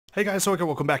Hey guys, so again,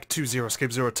 welcome back to Zero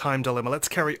Escape Zero Time Dilemma. Let's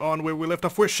carry on where we left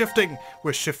off. We're shifting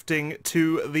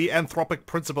to the Anthropic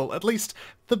Principle, at least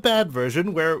the bad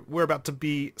version, where we're about to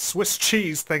be Swiss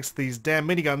cheese thanks to these damn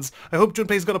miniguns. I hope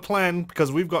Junpei's got a plan,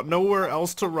 because we've got nowhere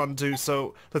else to run to,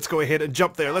 so let's go ahead and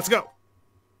jump there. Let's go!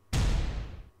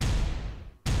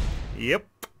 Yep.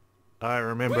 I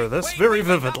remember this very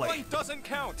vividly. That one doesn't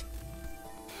count.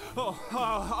 Oh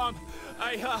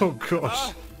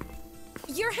gosh.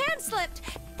 Your hand slipped.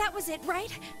 That was it,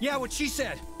 right? Yeah, what she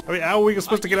said. I mean, how are we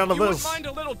supposed to get out of you this? You wouldn't mind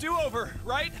a little do-over,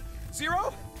 right?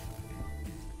 Zero?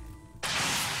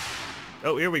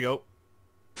 Oh, here we go.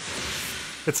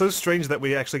 It's so strange that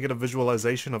we actually get a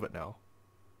visualization of it now.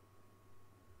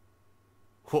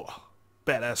 Whoa.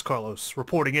 Badass Carlos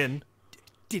reporting in.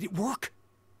 Did it work?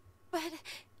 But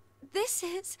this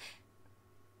is...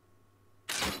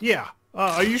 Yeah.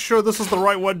 Are you sure this is the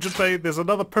right one, Junpei? There's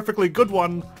another perfectly good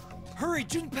one. Hurry,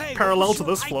 Junpei! Parallel to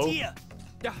this flow. Yeah,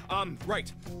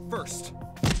 right. First.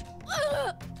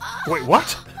 Wait,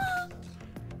 what?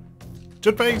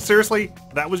 Junpei, seriously?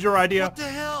 That was your idea? What the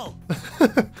hell?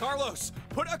 Carlos,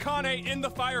 put Akane in the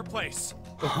fireplace.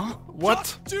 Huh? What?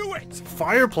 Just do it!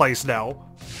 Fireplace now?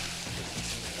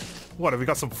 What, have we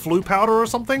got some flu powder or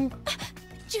something?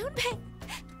 Junpei,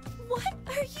 what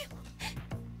are you...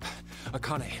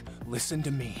 Akane, listen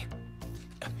to me.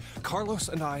 Carlos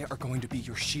and I are going to be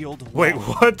your shield. Wait,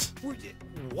 what?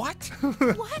 What?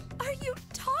 What are you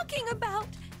talking about?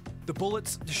 The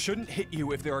bullets shouldn't hit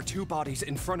you if there are two bodies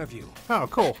in front of you. Oh,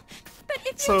 cool. But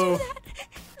if So, you do that,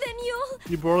 then you'll...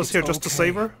 You brought us here just to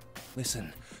save her?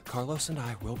 Listen, Carlos and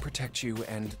I will protect you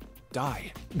and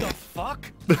die. The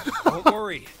fuck? Don't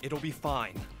worry, it'll be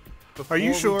fine. Before Are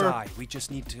you sure? we die, we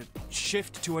just need to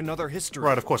shift to another history.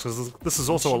 Right, of course, because this is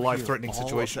also a life-threatening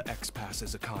situation. All of the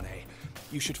X-passes, Akane.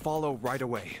 You should follow right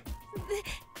away.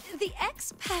 The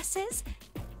X-passes?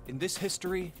 In this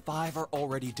history, 5 are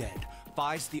already dead.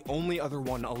 5's the only other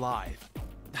one alive.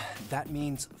 That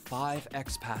means 5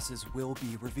 X-passes will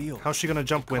be revealed. How's she gonna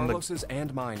jump when Carlos's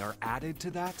and mine are added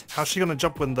to that? How's she gonna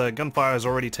jump when the gunfire is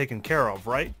already taken care of,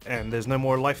 right? And there's no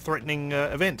more life-threatening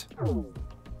event.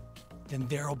 Then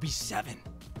there'll be 7.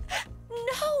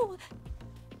 No!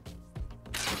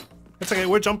 It's okay,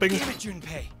 we're jumping. Damn it,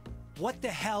 Junpei! What the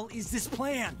hell is this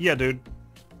plan? Yeah, dude.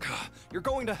 You're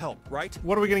going to help, right?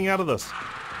 What are we getting out of this?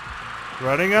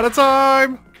 Running out of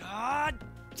time! God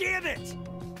damn it!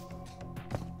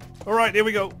 Alright, here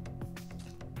we go.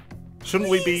 Shouldn't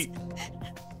we be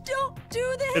Don't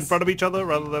do this! in front of each other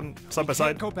rather than side by Can't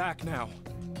side? go back now.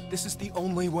 This is the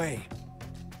only way.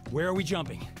 Where are we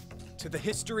jumping? To the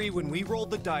history when we rolled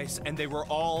the dice and they were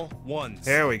all ones.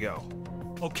 There we go.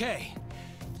 Okay,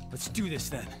 let's do this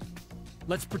then.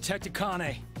 Let's protect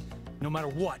Akane, no matter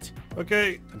what.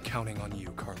 Okay, I'm counting on you,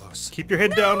 Carlos. keep your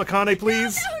head down, Akane,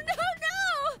 please.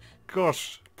 No!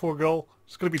 Gosh, poor girl.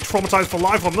 She's gonna be traumatized for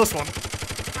life on this one.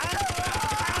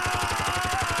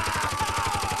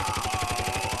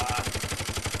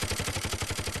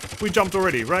 We jumped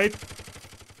already, right?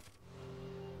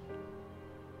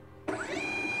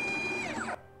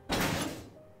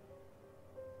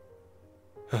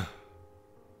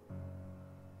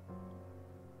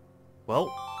 Well,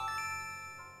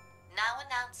 Now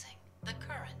announcing the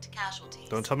current casualties.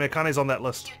 don't tell me Akane's on that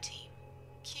list. Q team,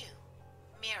 Q,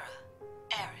 Mira,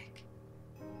 Eric.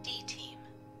 D team,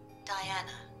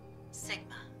 Diana,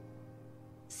 Sigma.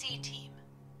 C team,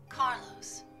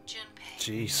 Carlos, Junpei.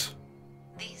 Jeez.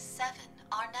 These 7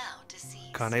 are now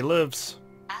deceased. Akane lives.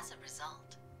 As a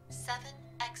result, 7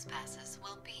 X-passes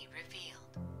will be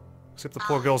revealed. Except the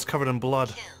poor girl's covered in blood.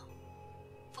 Kill,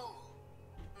 Fool,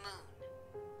 Moon,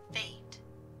 Fate,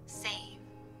 Save,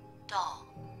 Doll.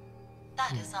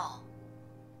 That is all.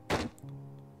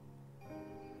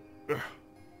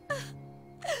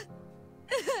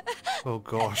 Oh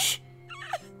gosh.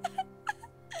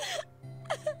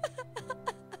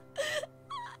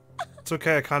 It's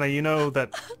okay, Akane, you know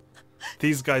that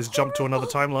these guys jump to another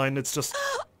timeline, it's just...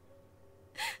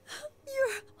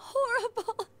 You're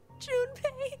horrible,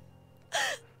 Junpei.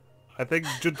 I think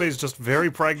Junpei's just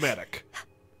very pragmatic.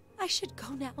 I should go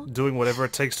now. Doing whatever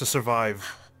it takes to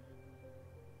survive.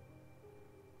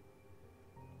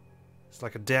 It's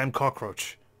like a damn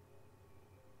cockroach.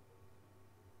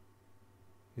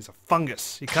 He's a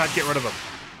fungus. You can't get rid of him.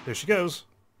 There she goes.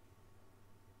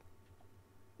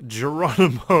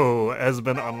 Geronimo has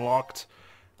been unlocked.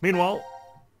 Meanwhile,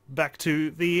 back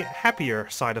to the happier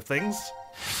side of things.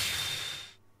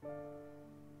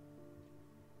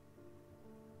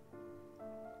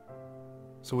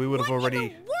 So we would have already...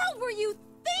 What in the world were you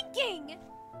thinking?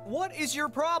 What is your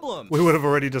problem? We would have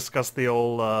already discussed the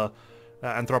old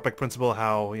Anthropic Principle,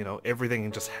 how, you know,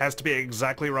 everything just has to be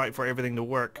exactly right for everything to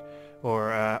work.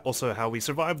 Or also how we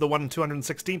survived the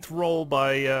 1/216th roll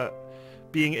by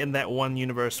being in that one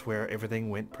universe where everything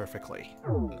went perfectly.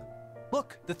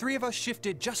 Look, the three of us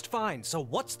shifted just fine, so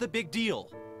what's the big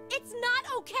deal? It's not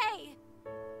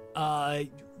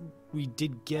okay! We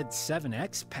did get 7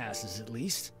 X passes at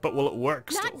least. But will it work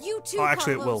still? Not you two, Oh,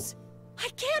 actually Carlos. it will. I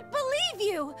can't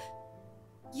believe you!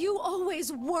 You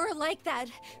always were like that,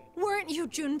 weren't you,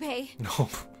 Junpei? No.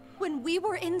 When we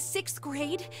were in 6th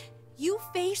grade, you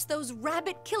faced those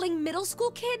rabbit-killing middle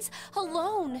school kids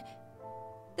alone.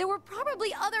 There were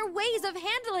probably other ways of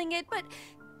handling it, but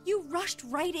you rushed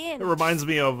right in. It reminds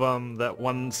me of that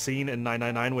one scene in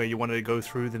 999 where you wanted to go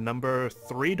through the number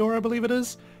 3 door, I believe it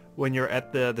is, when you're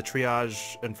at the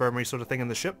triage infirmary sort of thing in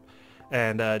the ship.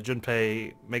 And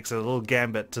Junpei makes a little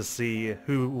gambit to see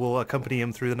who will accompany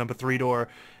him through the number 3 door.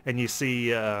 And you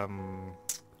see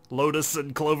Lotus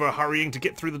and Clover hurrying to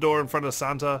get through the door in front of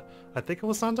Santa. I think it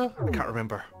was Santa? I can't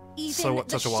remember. Even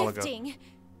Such a while ago.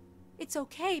 It's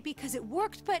okay because it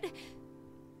worked, but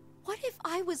what if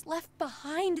I was left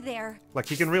behind there? Like,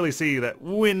 you can really see that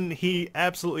when he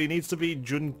absolutely needs to be,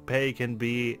 Junpei can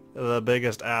be the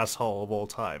biggest asshole of all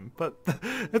time. But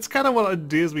it's kind of what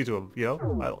endears me to him, you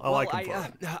know? I like him for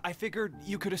it. I figured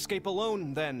you could escape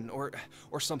alone then, or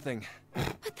something.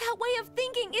 But that way of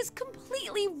thinking is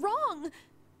completely wrong.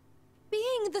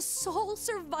 Being the sole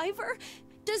survivor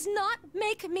does not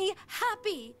make me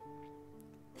happy.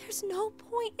 There's no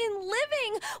point in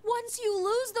living once you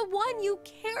lose the one you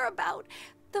care about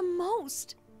the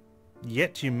most.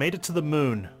 Yet you made it to the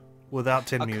moon without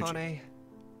Tenmyouji. Akane.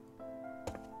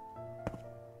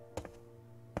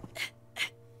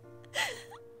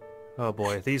 Oh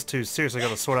boy, these two seriously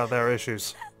gotta sort out their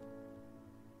issues.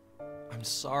 I'm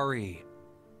sorry.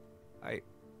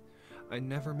 I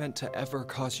never meant to ever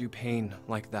cause you pain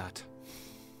like that.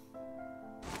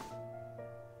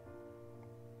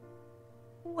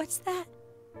 What's that?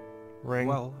 Ring.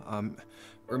 Well,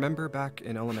 remember back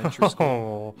in elementary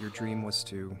school, your dream was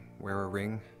to wear a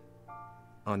ring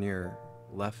on your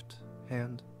left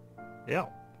hand? Yeah.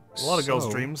 A lot of girls'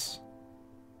 So- dreams.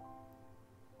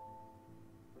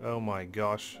 Oh my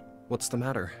gosh. What's the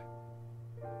matter?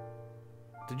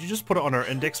 Did you just put it on her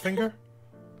index finger?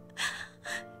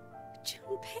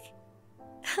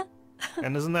 Junpei.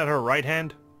 And isn't that her right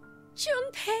hand?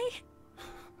 Junpei.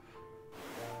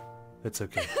 It's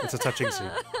okay. It's a touching scene.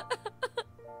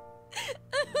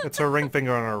 It's her ring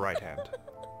finger on her right hand.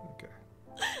 Okay.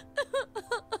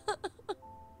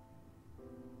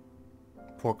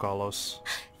 Poor Carlos.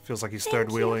 Feels like he's Thank third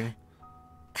you. wheeling.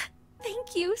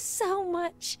 Thank you so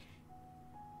much.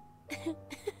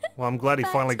 Well, I'm glad he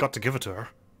But- finally got to give it to her.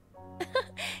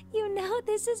 You know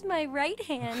this is my right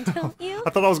hand, don't you? I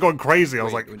thought I was going crazy. I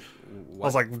was Wait, like,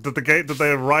 what? did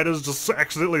the writers just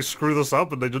accidentally screw this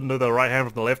up and they didn't know the right hand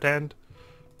from the left hand?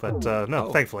 But no,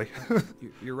 Oh. thankfully.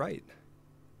 You're right.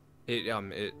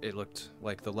 It looked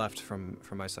like the left from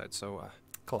my side, so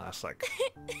Classic.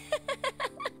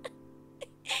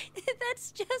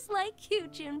 That's just like you,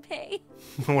 Junpei.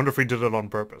 I wonder if he did it on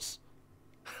purpose.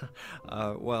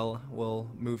 well, we'll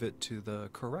move it to the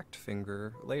correct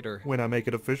finger later. When I make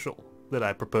it official that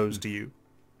I propose to you.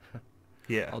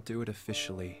 Yeah. I'll do it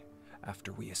officially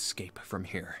after we escape from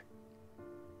here.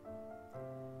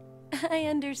 I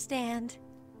understand.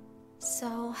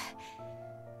 So,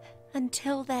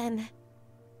 until then,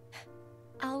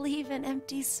 I'll leave an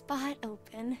empty spot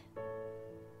open.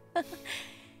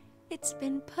 It's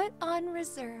been put on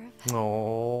reserve.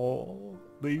 Oh,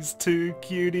 these two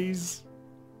cuties.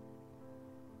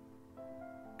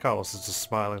 Carlos is just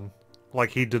smiling, like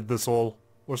he did this all,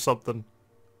 or something.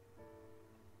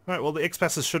 Alright, well the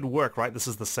X-Passes should work, right? This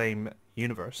is the same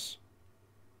universe.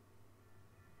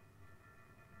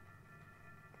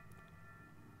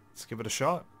 Let's give it a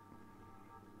shot.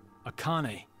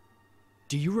 Akane,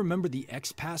 do you remember the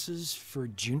X passes for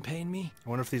Junpei and me? I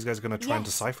wonder if these guys are going to try and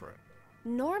Yes. decipher it.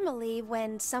 Normally,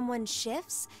 when someone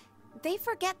shifts, they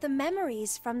forget the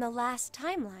memories from the last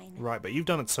timeline. Right, but you've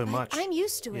done it so But much. I'm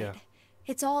used to Yeah. it.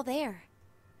 It's all there.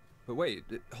 But wait,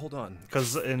 hold on.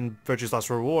 Because in Virtue's Last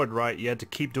Reward, right, you had to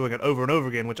keep doing it over and over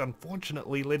again, which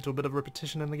unfortunately led to a bit of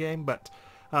repetition in the game, but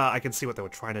I can see what they were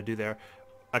trying to do there.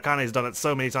 Akane's done it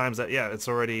so many times that, yeah, it's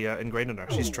already ingrained in her.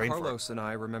 She's trained for it. Carlos and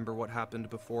I remember what happened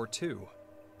before, too.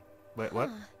 Wait, what?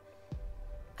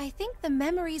 I think the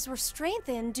memories were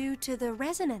strengthened due to the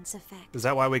resonance effect. Is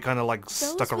that why we kind of, like, Those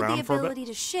stuck with around the for a ability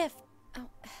bit? to shift. Oh,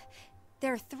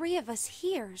 there are 3 of us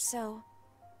here, so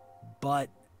But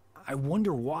I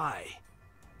wonder why.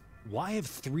 Why have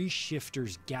 3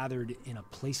 shifters gathered in a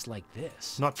place like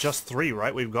this? Not just 3,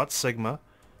 right? We've got Sigma.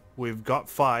 We've got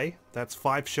Phi. That's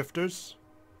 5 shifters.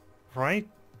 Right?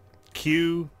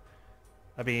 Q.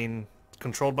 I mean,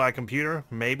 controlled by a computer?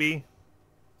 Maybe.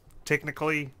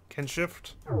 Technically can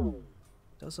shift.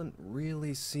 Doesn't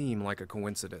really seem like a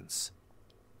coincidence.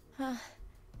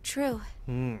 True.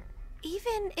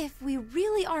 Even if we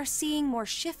really are seeing more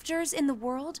shifters in the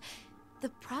world, the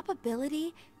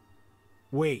probability...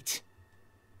 Wait.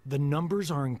 The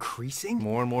numbers are increasing?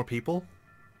 More and more people?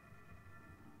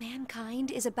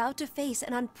 Mankind is about to face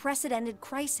an unprecedented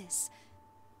crisis.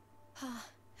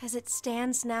 As it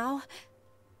stands now,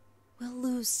 we'll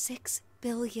lose 6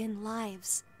 billion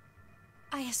lives.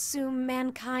 I assume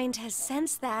mankind has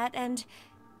sensed that and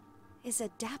is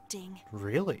adapting.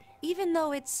 Really? Even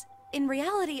though it's, in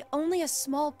reality, only a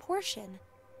small portion.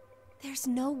 There's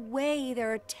no way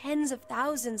there are tens of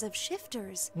thousands of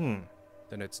shifters.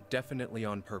 Then it's definitely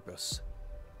on purpose.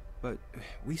 But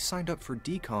we signed up for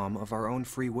decom of our own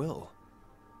free will.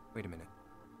 Wait a minute.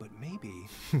 But maybe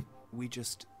we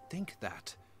just think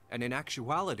that. And in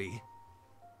actuality...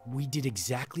 We did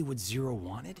exactly what Zero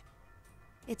wanted?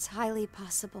 It's highly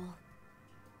possible.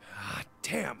 Ah,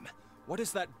 damn! What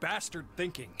is that bastard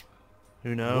thinking?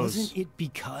 Who knows? Wasn't it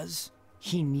because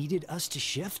he needed us to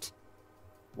shift?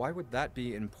 Why would that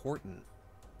be important?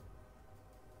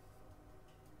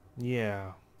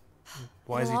 Yeah.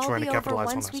 Why is he It'll all trying be to capitalize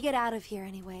over on once us? we get out of here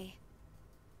anyway.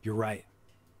 You're right.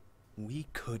 We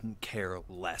couldn't care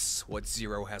less what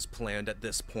Zero has planned at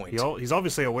this point. He's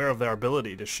obviously aware of their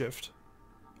ability to shift.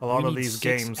 A lot We of need these 6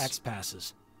 games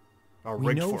X-passes. are We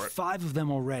rigged know for it. 5 of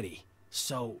them already,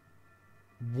 so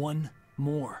 1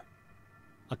 more.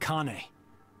 Akane,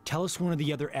 tell us one of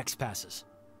the other X-passes.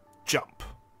 Jump.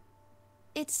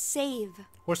 It's save.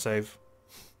 Or save.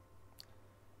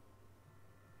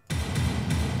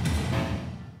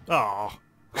 Oh.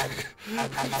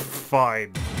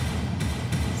 Fine.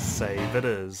 Save it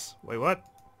is. Wait, what?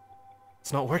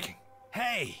 It's not working.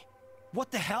 Hey!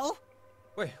 What the hell?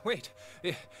 Wait.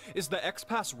 Is the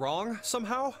X-Pass wrong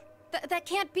somehow? That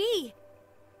can't be.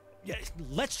 Yeah,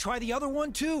 let's try the other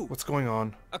one too. What's going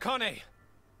on? Akane!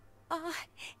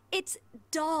 It's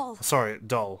dull. Sorry,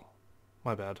 dull.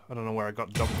 My bad. I don't know where I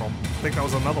got jump from. I think that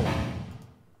was another one.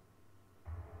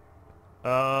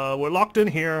 We're locked in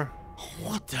here.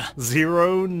 What the?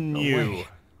 Zero new. way.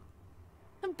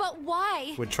 But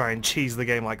why? Would try and cheese the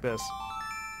game like this.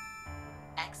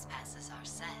 X-passes are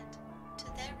set to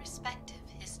their respective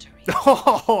histories.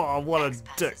 Oh, what a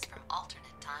X-passes dick. from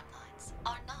alternate timelines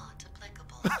are not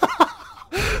applicable.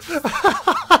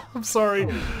 I'm sorry.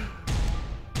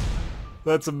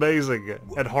 That's amazing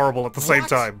and horrible at the same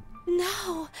time.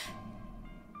 No.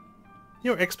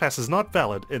 Your X-Pass is not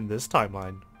valid in this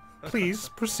timeline. Please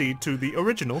proceed to the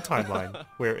original timeline,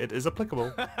 where it is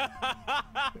applicable. I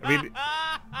mean,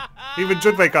 even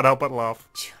Junpei can't help but laugh.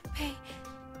 Junpei.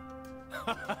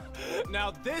 Now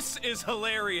this is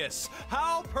hilarious!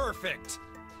 How perfect!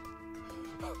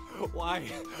 Why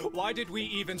did we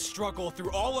even struggle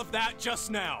through all of that just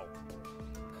now?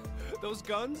 Those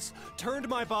guns turned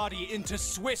my body into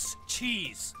Swiss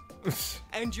cheese.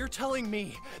 And you're telling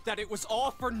me that it was all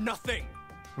for nothing?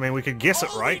 I mean, we could guess it,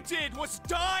 All right? we did was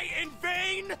die in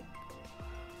vain?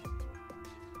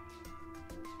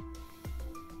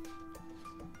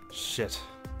 Shit.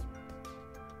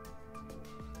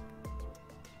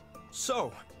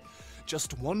 So,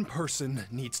 just one person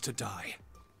needs to die.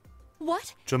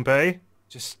 What? Junpei?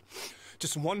 Just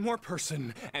one more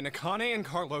person, and Akane and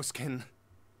Carlos can...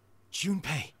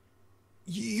 Junpei,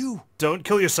 you. Don't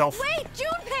kill yourself. Wait,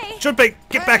 Junpei! Junpei,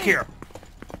 get back here!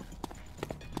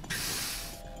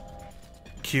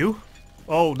 Q?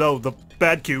 Oh no, the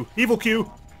bad Q. Evil Q!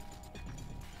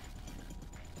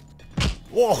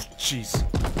 Whoa, jeez.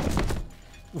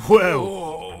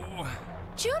 Whoa. Oh.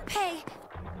 Junpei!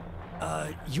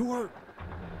 You're...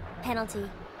 Penalty.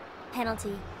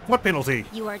 Penalty. What penalty?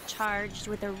 You are charged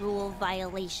with a rule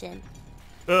violation.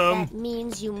 Um, That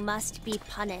means you must be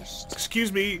punished.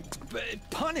 excuse me.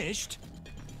 punished?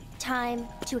 Time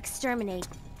to exterminate.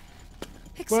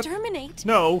 Exterminate?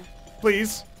 No,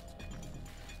 please.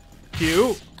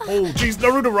 Q. Oh, jeez,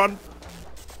 Naruto run.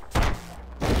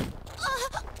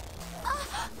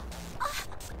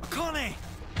 Akane!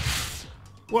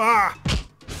 Wah!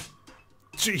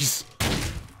 Jeez.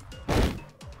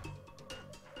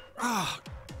 Ah,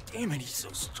 damn it, he's so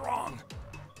strong.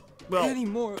 Well, Any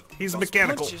more he's those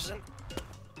mechanical. punches and-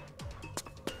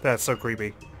 That's so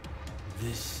creepy.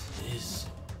 This is...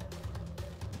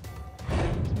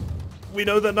 We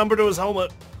know that number to his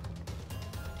helmet.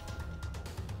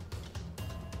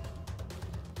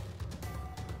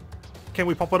 Can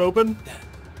we pop it open?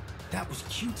 That was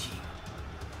Q-Team.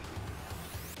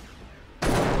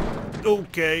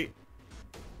 Okay.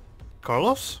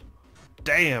 Carlos?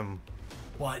 Damn.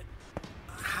 What?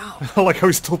 How? I like how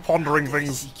he's still pondering How did I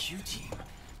things. see Q-Team?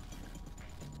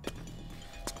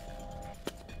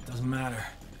 Doesn't matter.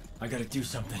 I gotta do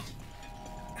something.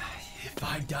 If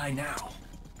I die now,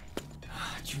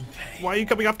 Junpei. Why are you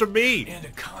coming after me? And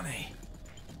Akane.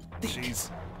 Jeez.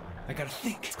 I gotta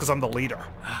think. It's because I'm the leader.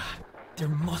 There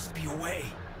must be a way.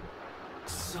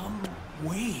 Some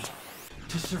way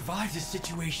to survive this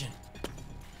situation.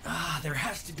 There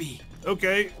has to be.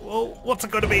 Okay, well, what's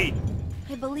it gonna be?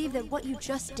 I believe that what you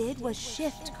just did was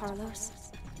shift, Carlos.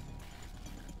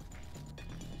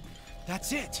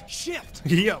 That's it. Shift.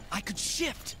 Yep. I could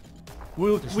shift.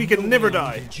 We can never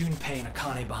die. Junpei and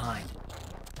Akane behind.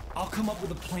 I'll come up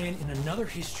with a plan in another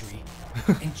history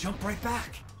and jump right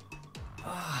back.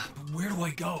 But where do I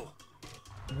go?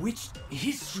 Which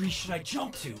history should I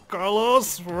jump to?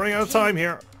 Carlos, we're running out of time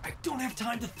here. I don't have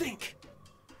time to think.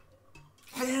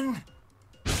 Then...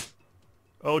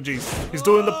 Oh jeez, he's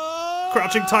doing the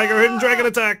crouching tiger hidden dragon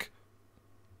attack.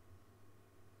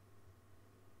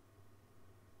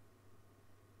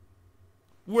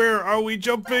 Where are we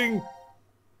jumping?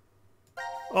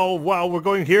 Oh wow, we're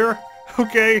going here?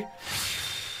 Okay.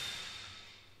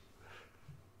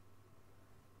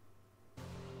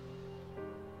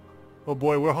 Oh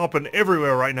boy, we're hopping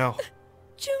everywhere right now.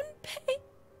 Junpei,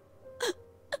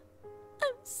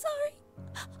 I'm sorry.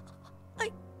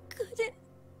 I couldn't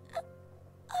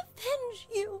avenge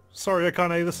you. Sorry,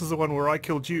 Akane, this is the one where I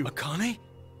killed you. Akane?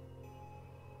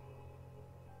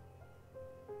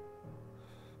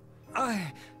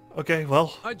 Okay,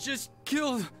 well. I just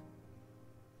killed...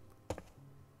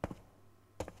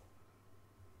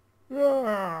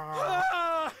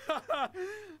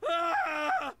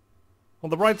 On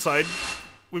the bright side,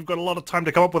 we've got a lot of time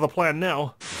to come up with a plan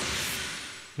now.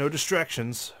 No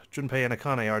distractions. Junpei and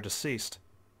Akane are deceased.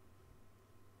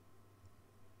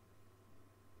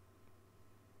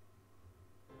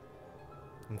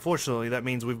 Unfortunately, that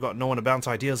means we've got no one to bounce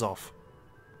ideas off.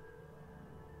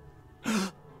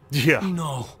 Yeah.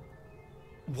 No.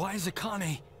 Why is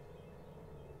Akane...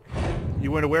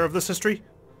 You weren't aware of this history?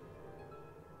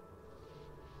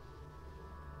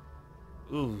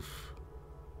 Oof.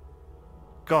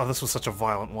 God, this was such a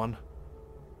violent one.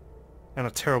 And a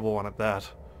terrible one at that.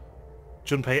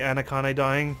 Junpei and Akane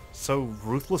dying so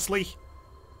ruthlessly.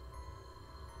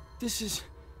 This is...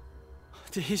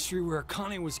 the history where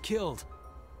Akane was killed.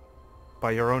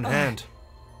 By your own hand.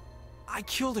 I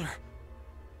killed her.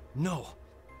 No,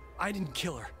 I didn't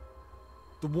kill her.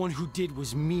 The one who did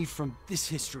was me from this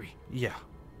history. Yeah.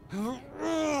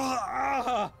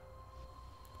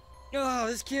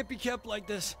 This can't be kept like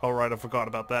this. Alright, I forgot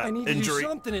about that. I need to do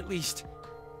something at least.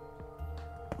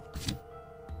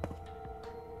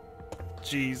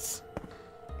 Jeez.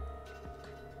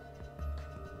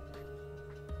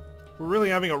 We're really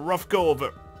having a rough go of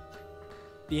it.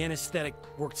 The anesthetic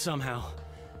worked somehow.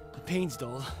 The pain's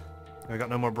dulled. I got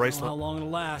no more I don't know bracelet. how long it'll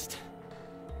last.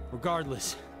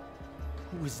 Regardless,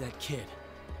 who is that kid?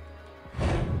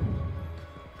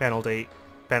 Panel date.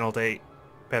 Panel date.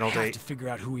 Panel I have date. to figure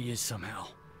out who he is somehow.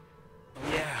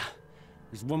 Oh yeah,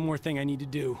 there's one more thing I need to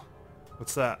do.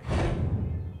 What's that?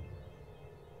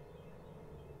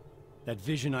 That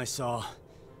vision I saw.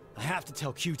 I have to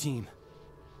tell Q-Team.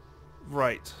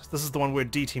 Right. This is the one where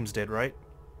D-Teams did, right?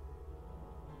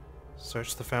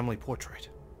 Search the family portrait.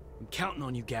 I'm counting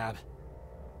on you, Gab.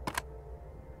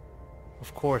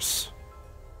 Of course.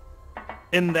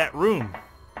 In that room.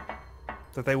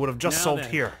 That they would have just Now solved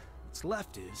then, here. what's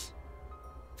left is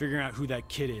figuring out who that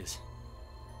kid is.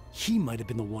 He might have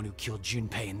been the one who killed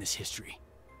Junpei in this history.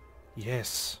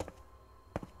 Yes.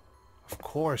 Of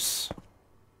course.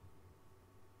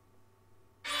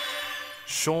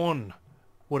 Sean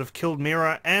would have killed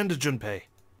Mira and Junpei.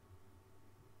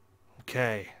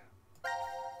 Okay.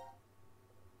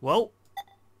 Well,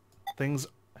 things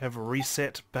have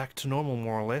reset back to normal,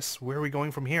 more or less. Where are we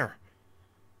going from here?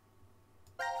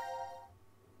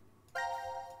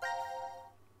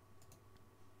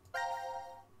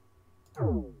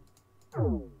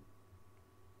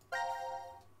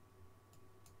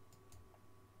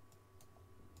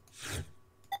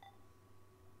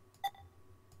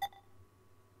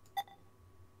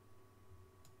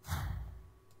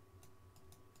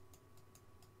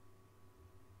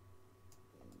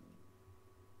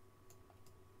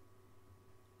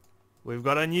 We've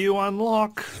got a new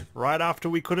unlock. Right after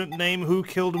we couldn't name who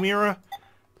killed Mira.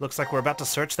 Looks like we're about to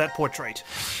search that portrait.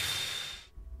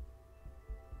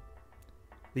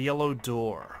 The yellow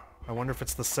door. I wonder if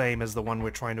it's the same as the one we're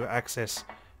trying to access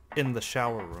in the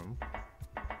shower room.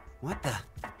 What the?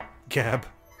 Gab.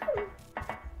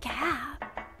 Gab.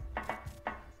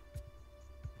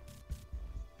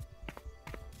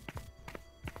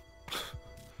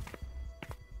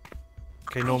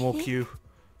 Okay, normal think- Q.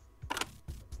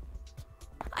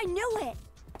 I knew it.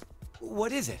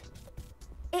 What is it?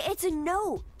 It's a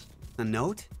note. A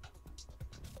note?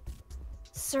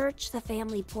 Search the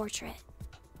family portrait.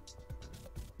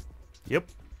 Yep.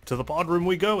 To the pod room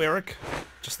we go, Eric.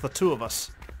 Just the two of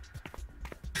us.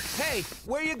 Hey,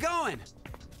 where you going?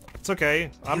 It's okay.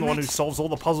 I'm the one who solves all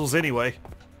the puzzles anyway.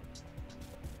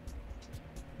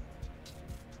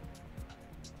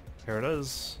 Here it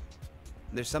is.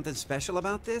 There's something special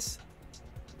about this?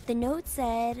 The note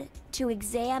said to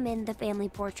examine the family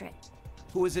portrait.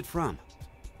 Who is it from?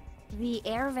 The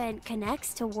air vent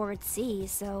connects to Ward C,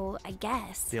 so I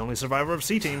guess. The only survivor of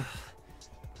C-Team.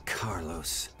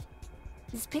 Carlos.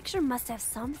 This picture must have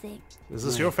something. Is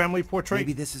this your family portrait?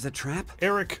 Maybe this is a trap?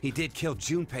 Eric. He did kill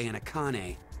Junpei and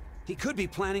Akane. He could be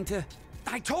planning to...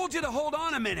 I told you to hold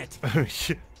on a minute!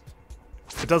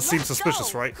 It does seem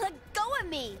suspicious, right? Let go of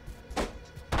me.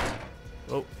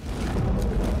 Oh.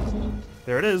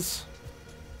 There it is.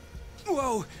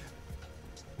 Whoa!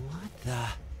 What the...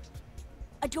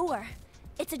 A door.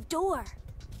 It's a door.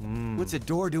 What's a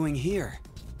door doing here?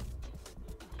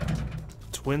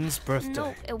 Twins' birthday.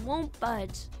 No, it won't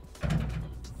budge.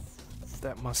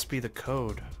 That must be the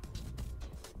code.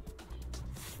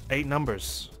 8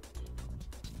 numbers.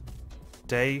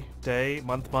 Day,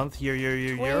 month, year,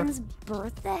 year. Twins'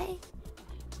 birthday?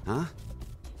 Huh?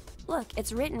 Look,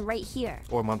 it's written right here.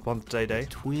 Or month, day.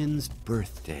 Twins'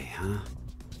 birthday, huh?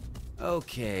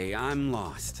 Okay, I'm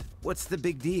lost. What's the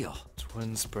big deal?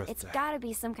 Twins' birthday. It's gotta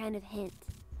be some kind of hint,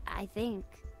 I think.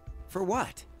 For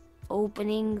what?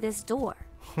 Opening this door.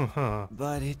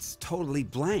 But it's totally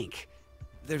blank.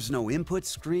 There's no input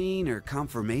screen or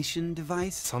confirmation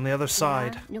device. It's on the other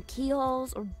side. Yeah, no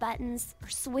keyholes or buttons or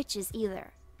switches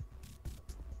either.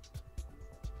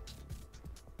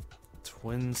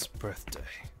 Twins' birthday.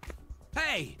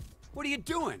 Hey! What are you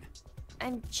doing?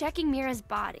 I'm checking Mira's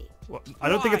body. Well, I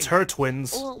don't think it's her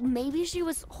twins. Well, maybe she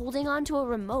was holding on to a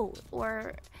remote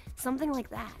or something like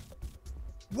that.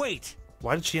 Wait!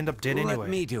 Why did she end up dead anyway? Let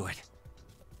me do it.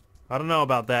 I don't know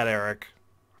about that, Eric.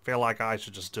 I feel like I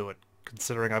should just do it,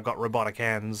 considering I've got robotic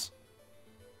hands.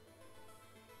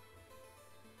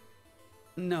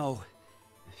 No.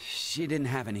 She didn't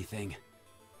have anything.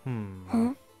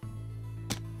 Huh?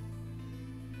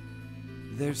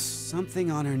 There's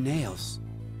something on her nails.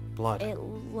 Blood. It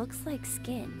looks like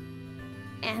skin.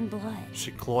 And blood.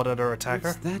 She clawed at her attacker?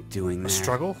 What's that doing there? A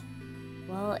struggle?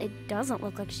 Well, it doesn't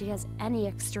look like she has any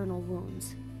external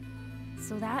wounds.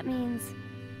 So that means...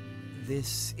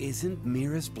 This isn't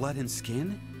Mira's blood and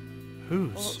skin? Well,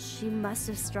 Whose? she must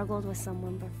have struggled with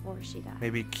someone before she died.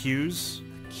 Maybe Q's?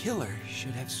 Killer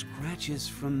should have scratches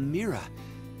from Mira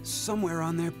somewhere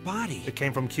on their body. It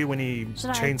came from Q when he Should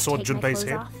I chainsawed take my Junpei's clothes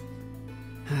head. off?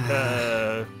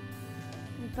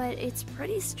 But it's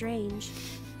pretty strange.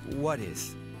 What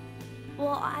is?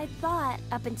 Well, I thought,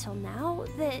 up until now,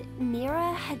 that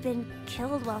Mira had been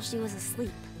killed while she was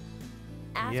asleep.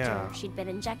 After Yeah. she'd been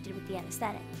injected with the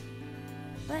anesthetic.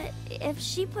 But if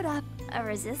she put up a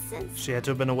resistance... She had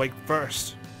to have been awake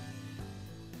first.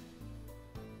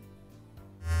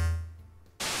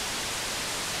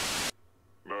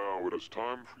 Now it is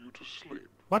time for you to sleep.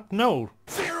 What? No.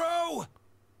 Zero!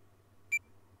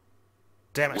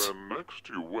 Damn it. When next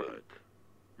you wake,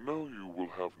 know you will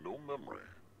have no memory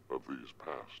of these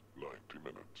past 90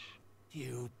 minutes.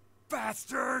 You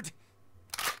bastard!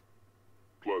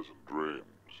 Pleasant dreams.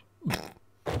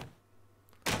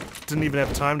 Didn't even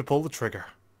have time to pull the trigger.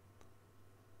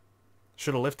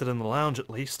 Should have left it in the lounge at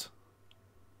least.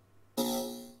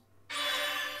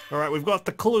 Alright, we've got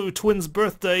the clue, twins'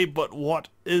 birthday, but what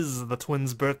is the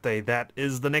twins' birthday? That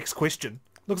is the next question.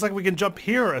 Looks like we can jump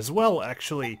here as well,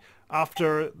 actually,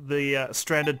 after the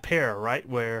stranded pair, right?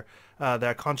 Where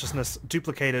their consciousness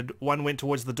duplicated. One went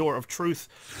towards the door of truth,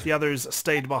 the others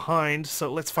stayed behind,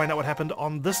 so let's find out what happened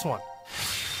on this one.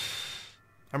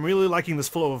 I'm really liking this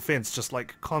flow of events, just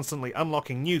like constantly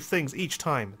unlocking new things each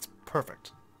time. It's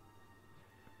perfect.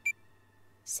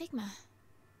 Sigma.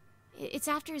 It's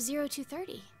after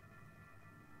 0230.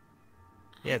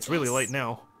 Yeah, it's really late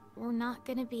now. We're not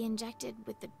gonna be injected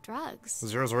with the drugs.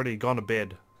 Zero's already gone to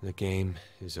bed. The game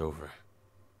is over.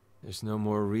 There's no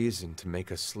more reason to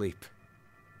make us sleep.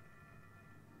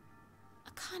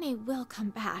 Akane will come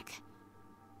back.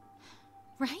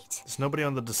 Right? There's nobody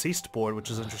on the deceased board,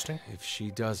 which is interesting. If she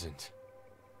doesn't,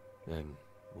 then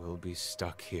we'll be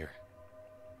stuck here.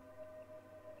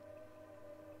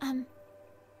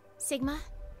 Sigma,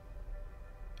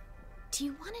 do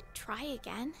you want to try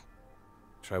again?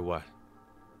 Try what?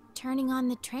 Turning on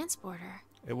the transporter.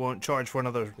 It won't charge for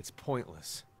another It's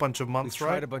pointless. bunch of months, We've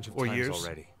right? tried a bunch of or times years.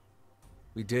 already.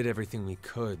 We did everything we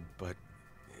could, but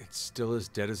it's still as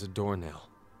dead as a doornail.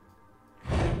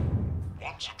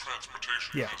 Once a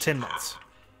transmutation Yeah, has 10 occurred, months.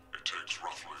 it takes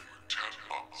roughly 10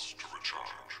 months to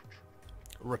recharge.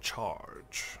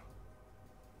 Recharge.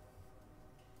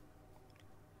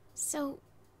 So,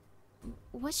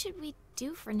 what should we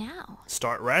do for now?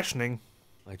 Start rationing.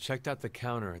 I checked out the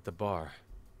counter at the bar.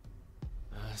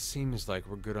 Seems like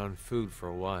we're good on food for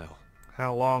a while.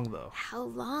 How long, though? How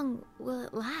long will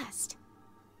it last?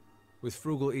 With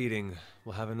frugal eating,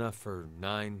 we'll have enough for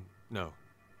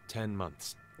 10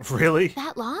 months. Really?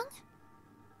 That long?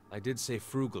 I did say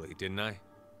frugally, didn't I?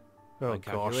 Oh, My gosh.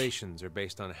 calculations are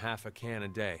based on half a can a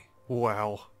day.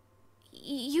 Wow.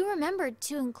 You remembered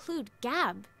to include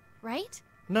Gab, right?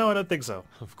 No, I don't think so.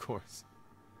 Of course.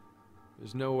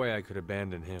 There's no way I could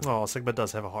abandon him. Oh, Sigma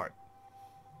does have a heart.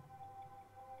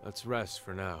 Let's rest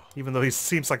for now. Even though he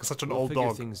seems like such an We'll old figure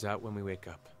dog. things out when we wake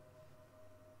up.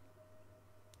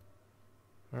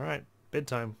 Alright,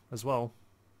 bedtime as well.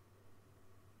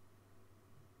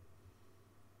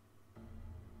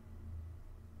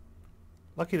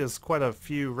 Lucky there's quite a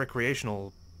few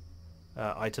recreational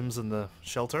items in the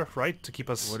shelter, right? To keep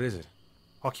us What is it?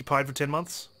 occupied for 10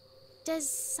 months? Does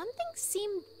something seem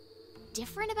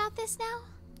different about this now?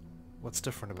 What's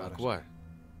different about Like it? what?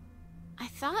 I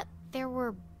thought there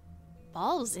were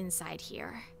balls inside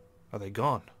here. Are they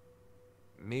gone?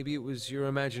 Maybe it was your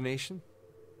imagination?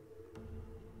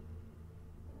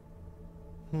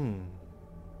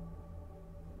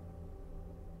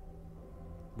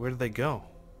 Where did they go?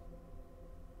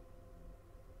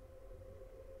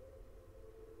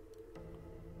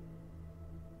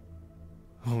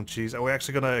 Oh jeez, are we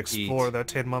actually gonna explore Eat. that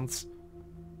 10 months?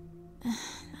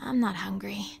 I'm not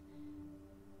hungry.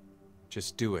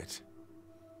 Just do it.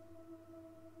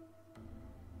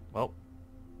 Well,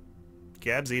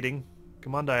 Gab's eating.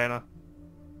 Come on, Diana.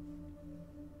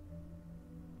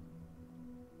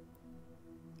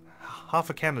 Half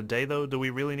a can a day, though? Do we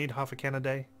really need half a can a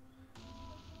day?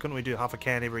 Couldn't we do half a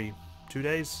can every 2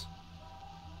 days?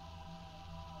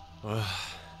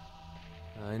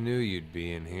 I knew you'd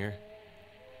be in here.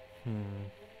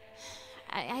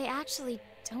 I actually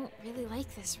don't really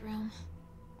like this room.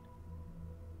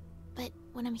 But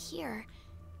when I'm here,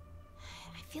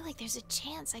 I feel like there's a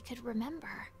chance I could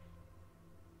remember.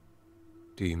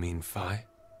 Do you mean Phi?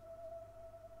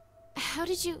 How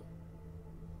did you...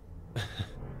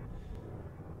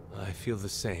 I feel the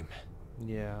same.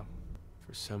 Yeah.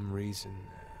 For some reason,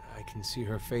 I can see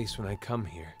her face when I come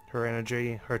here. Her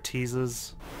energy, her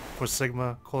teases for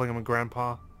Sigma, calling him a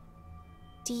grandpa.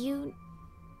 Do you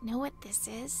know what this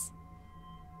is?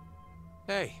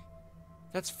 Hey,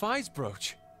 that's Phi's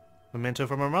brooch. Memento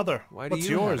from her mother. Why do What's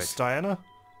you have yours, it? Diana?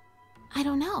 I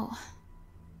don't know.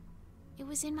 It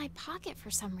was in my pocket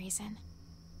for some reason.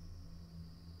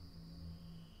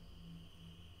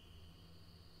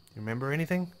 You remember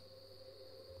anything?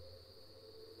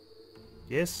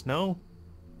 Yes? No?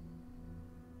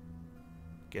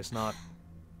 Guess not.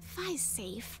 Phi's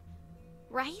safe,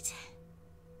 right?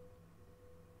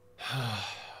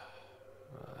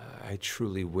 I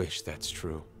truly wish that's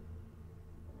true.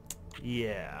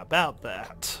 Yeah, about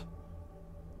that.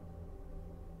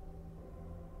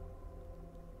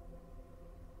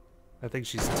 I think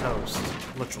she's toast.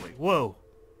 Literally. Whoa!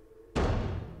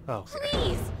 Oh.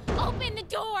 Please, open the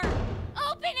door!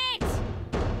 Open it!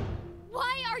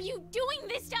 Why are you doing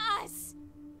this to us?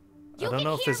 You I don't can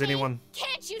know if hear there's me, anyone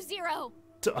Can't you, Zero?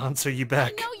 to answer you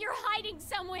back. I know you're hiding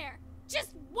somewhere,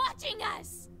 just watching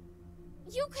us.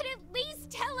 You could at least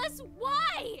tell us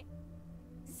why.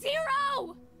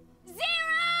 Zero!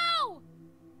 Zero!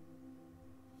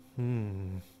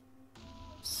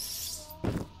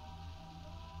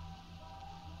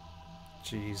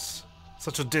 Jeez.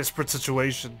 Such a desperate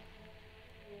situation.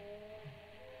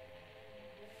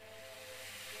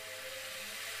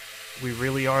 We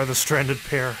really are the stranded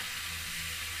pair.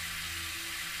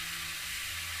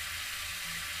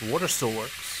 The water still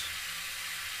works.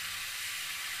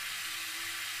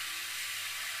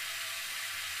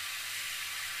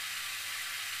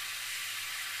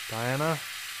 Diana?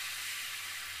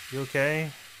 You okay?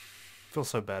 I feel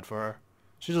so bad for her.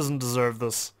 She doesn't deserve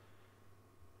this.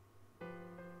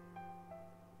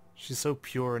 She's so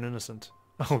pure and innocent.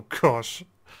 Oh gosh.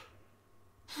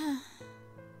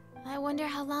 I wonder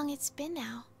how long it's been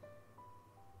now.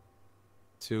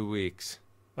 2 weeks.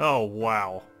 Oh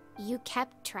wow. You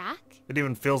kept track? It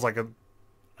even feels like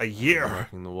a year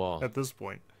Marking the wall. at this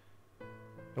point.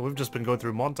 And we've just been going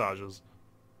through montages.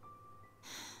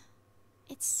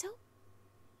 It's so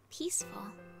peaceful.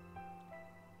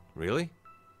 Really?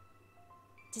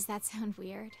 Does that sound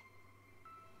weird?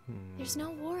 There's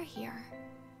no war here.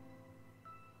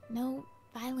 No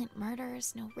violent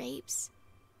murders, no rapes,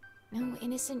 no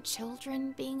innocent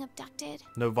children being abducted.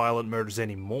 No violent murders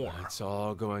anymore. It's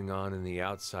all going on in the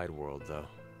outside world, though.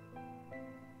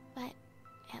 But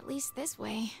at least this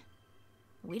way,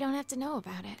 we don't have to know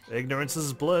about it. Ignorance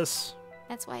is bliss.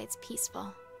 That's why it's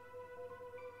peaceful.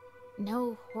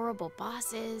 No horrible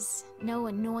bosses, no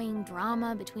annoying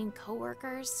drama between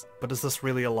coworkers. But is this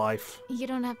really a life? You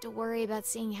don't have to worry about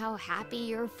seeing how happy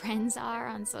your friends are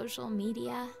on social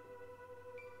media.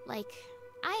 Like,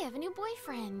 I have a new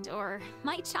boyfriend, or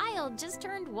my child just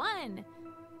turned 1.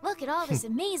 Look at all this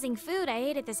amazing food I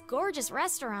ate at this gorgeous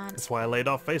restaurant. That's why I laid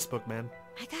off Facebook, man.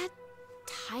 I got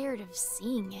tired of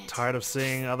seeing it. Tired of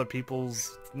seeing other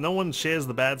people's... No one shares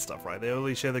the bad stuff, right? They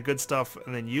only share the good stuff,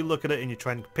 and then you look at it and you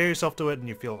try and compare yourself to it, and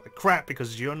you feel like crap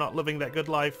because you're not living that good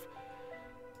life.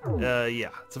 Yeah,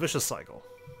 it's a vicious cycle.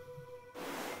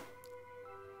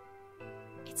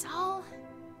 It's all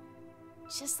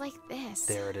just like this.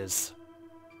 There it is.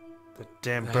 The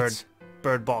damn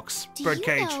bird box, bird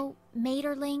cage. Do you know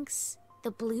Maeterlinck's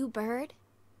The Blue Bird?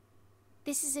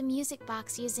 This is a music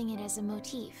box using it as a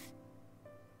motif.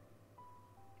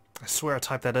 I swear I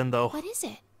typed that in, though. What is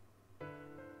it?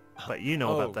 But you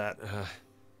know about that.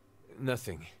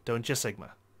 Nothing. Don't you,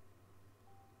 Sigma?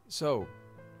 So,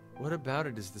 what about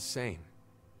it is the same?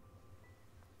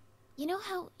 You know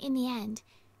how, in the end,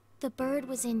 the bird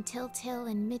was in Tiltil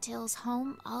and Mittil's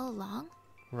home all along?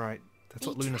 Right. That's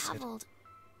what Luna said. They traveled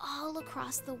all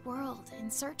across the world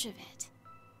in search of it.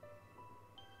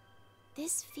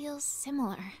 This feels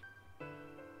similar.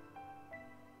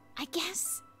 I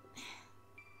guess...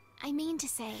 I mean to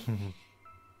say,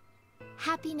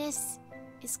 happiness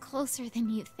is closer than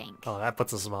you think. Oh, that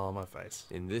puts a smile on my face.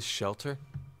 In this shelter?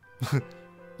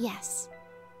 Yes.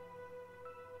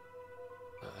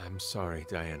 I'm sorry,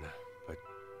 Diana, but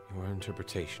your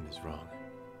interpretation is wrong.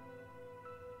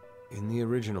 In the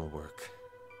original work,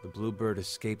 the bluebird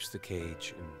escapes the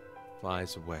cage and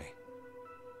flies away.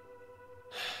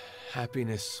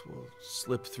 Happiness will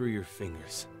slip through your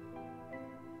fingers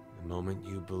the moment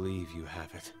you believe you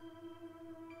have it.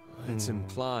 It's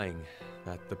implying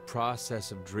that the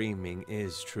process of dreaming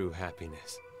is true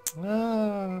happiness.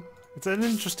 It's an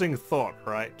interesting thought,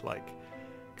 right? Like,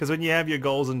 because when you have your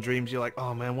goals and dreams, you're like,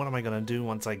 oh man, what am I gonna do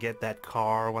once I get that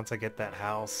car, once I get that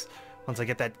house, once I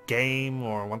get that game,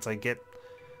 or once I get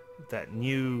that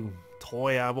new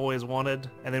toy I've always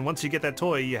wanted. And then once you get that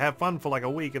toy, you have fun for like a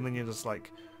week, and then you're just like,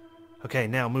 okay,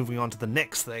 now moving on to the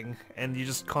next thing, and you're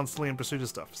just constantly in pursuit of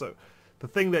stuff. So the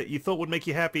thing that you thought would make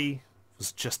you happy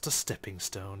was just a stepping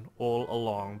stone all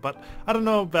along. But I don't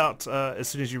know about as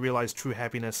soon as you realize true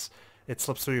happiness, it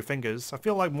slips through your fingers. I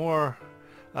feel like more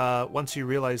once you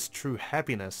realize true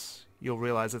happiness, you'll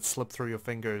realize it slipped through your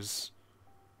fingers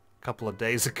a couple of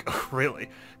days ago, really.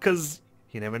 Because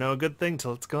you never know a good thing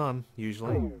till it's gone,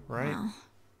 usually, right? Well,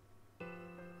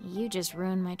 you just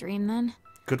ruined my dream then.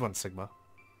 Good one, Sigma.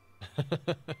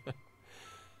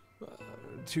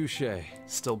 Touche.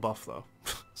 Still buff, though.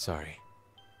 Sorry.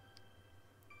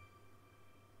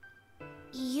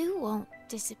 You won't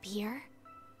disappear.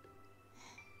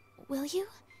 Will you?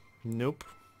 Nope.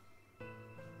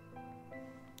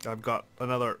 I've got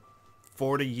another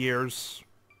 40 years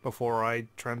before I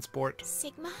transport.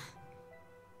 Sigma?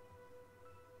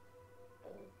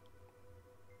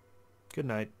 Good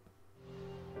night.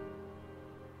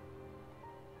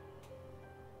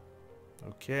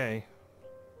 Okay.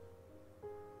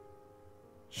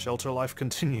 Shelter life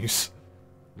continues.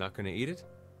 Not gonna eat it?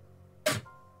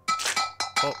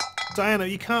 Oh, Diana,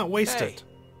 you can't waste Hey, it.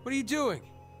 what are you doing?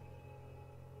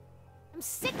 I'm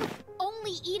sick of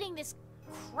only eating this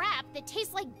crap that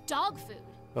tastes like dog food.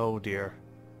 Oh dear.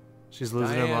 She's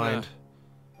losing her Diana. mind.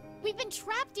 We've been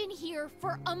trapped in here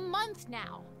for a month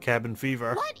now. Cabin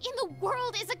fever. What in the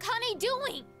world is Akane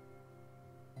doing?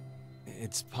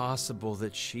 It's possible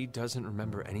that she doesn't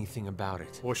remember anything about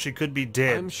it. Or she could be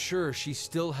dead. I'm sure she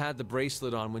still had the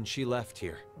bracelet on when she left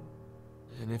here.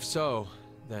 And if so,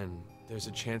 then there's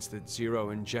a chance that Zero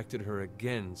injected her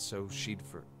again so she'd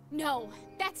No,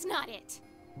 that's not it.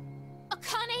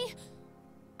 Akane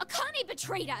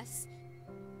betrayed us.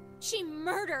 She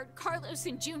murdered Carlos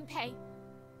and Junpei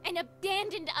and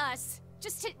abandoned us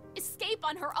just to escape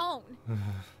on her own.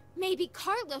 Maybe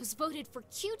Carlos voted for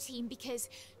Q-Team because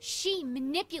she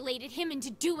manipulated him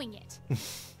into doing it.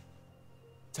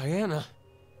 Diana,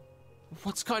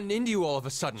 What's gotten into you all of a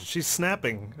sudden? She's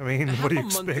snapping. I mean, what do you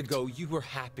expect? A month ago, you were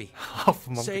happy. Half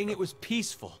a month saying ago. It was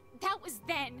peaceful. That was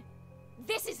then.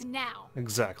 This is now.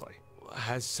 Exactly.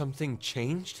 Has something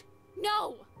changed?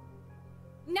 No!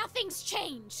 Nothing's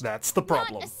changed. That's the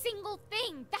problem. Not a single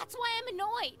thing. That's why I'm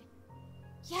annoyed.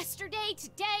 Yesterday,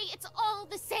 today, it's all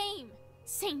the same.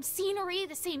 Same scenery,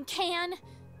 the same can.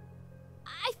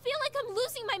 I feel like I'm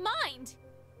losing my mind.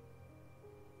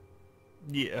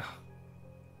 Yeah.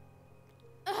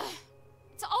 Ugh.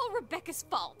 It's all Rebecca's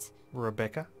fault.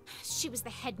 Rebecca? She was the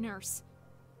head nurse.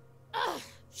 Ugh.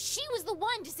 She was the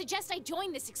one to suggest I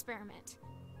join this experiment.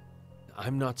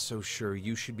 I'm not so sure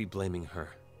you should be blaming her.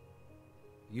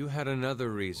 You had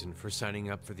another reason for signing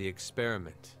up for the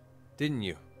experiment, didn't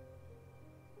you?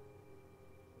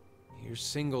 You're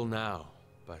single now,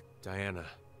 but Diana,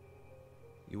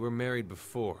 you were married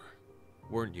before,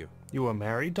 weren't you? You were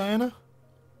married, Diana?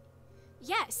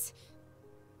 Yes.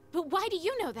 But why do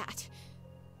you know that?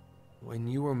 When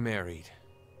you were married,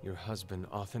 your husband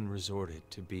often resorted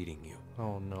to beating you.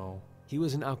 Oh no. He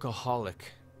was an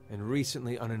alcoholic and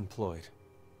recently unemployed.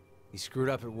 He screwed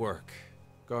up at work,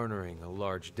 garnering a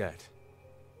large debt,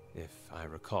 if I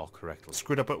recall correctly.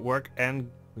 Screwed up at work and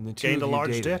when the two gained a of you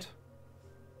large dated, debt?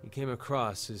 He came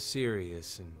across as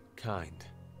serious and kind,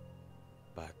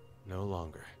 but no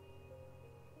longer.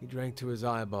 He drank to his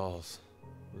eyeballs,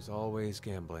 was always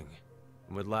gambling,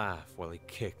 and would laugh while he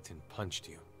kicked and punched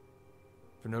you.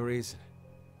 For no reason.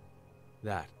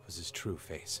 That was his true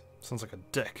face. Sounds like a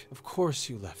dick. Of course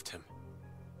you left him.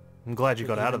 I'm glad you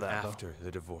But got out of even that, after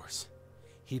the divorce,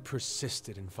 he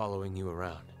persisted in following you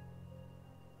around.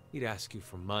 He'd ask you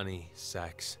for money,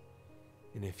 sex,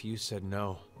 and if you said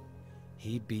no,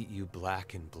 he'd beat you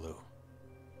black and blue.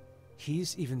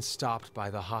 He's even stopped by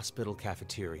the hospital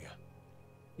cafeteria.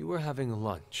 You were having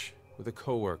lunch with a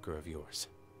coworker of yours.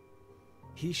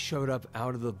 He showed up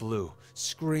out of the blue,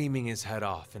 screaming his head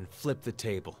off, and flipped the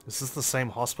table. Is this the same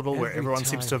hospital where Every everyone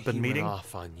seems to have time been he meeting? went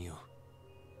off on you,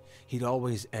 he'd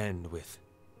always end with,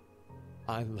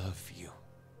 "I love you.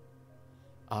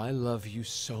 I love you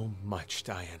so much,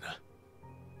 Diana,"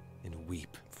 and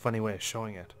weep. Funny way of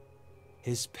showing it.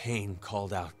 His pain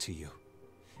called out to you,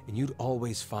 and you'd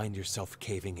always find yourself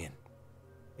caving in.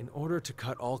 In order to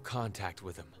cut all contact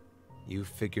with him, you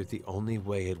figured the only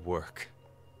way it'd work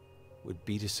would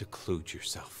be to seclude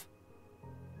yourself.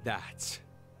 That's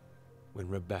when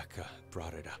Rebecca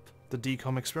brought it up. The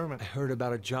DCOM experiment. I heard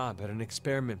about a job at an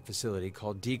experiment facility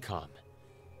called DCOM.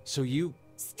 So you...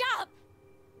 Stop!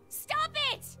 Stop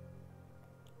it!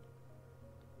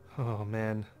 Oh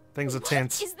man, things are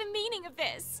tense. What is the meaning of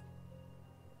this?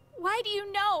 Why do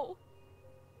you know?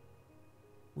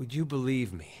 Would you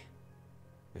believe me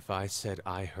if I said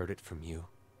I heard it from you?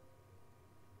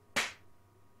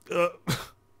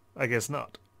 I guess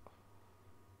not.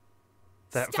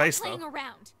 That Stop face playing though.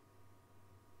 around.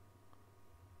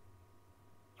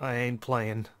 I ain't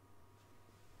playing.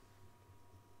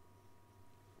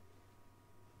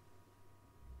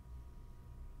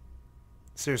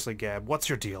 Seriously, Gab, what's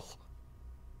your deal?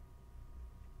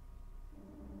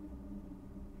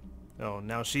 Oh,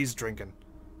 now she's drinking.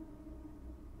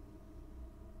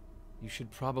 You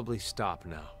should probably stop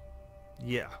now.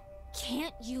 Yeah.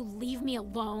 Can't you leave me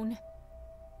alone?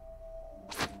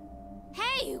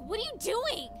 Hey, what are you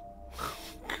doing?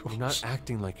 You're not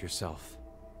acting like yourself.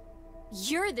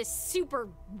 You're the super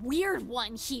weird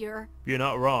one here. You're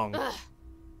not wrong. Ugh.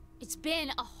 It's been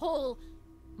a whole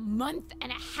month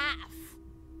and a half.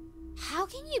 How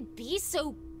can you be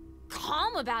so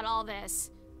calm about all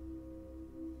this?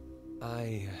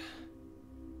 I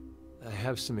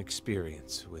have some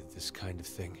experience with this kind of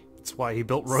thing. That's why he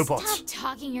built robots. Stop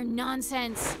talking your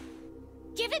nonsense.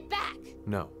 Give it back.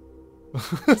 No.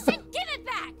 I said give it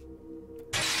back.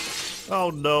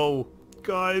 Oh no.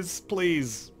 Guys,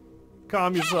 please.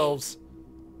 Calm yourselves.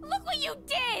 Look what you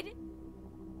did.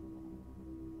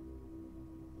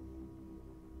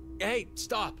 Hey,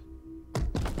 stop.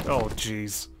 Oh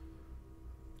jeez.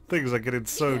 Things are getting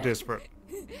so desperate.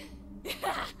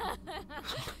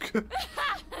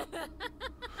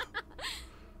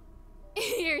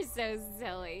 You're so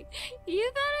silly.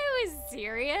 You thought I was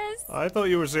serious? I thought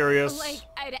you were serious. Like,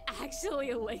 I'd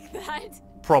actually like that?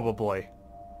 Probably.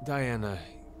 Diana,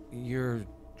 you're...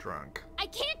 drunk. I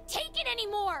can't take it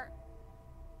anymore!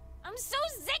 I'm so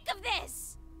sick of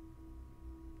this!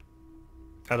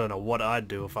 I don't know what I'd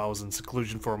do if I was in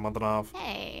seclusion for a month and a half.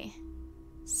 Hey,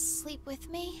 sleep with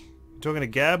me? You talking to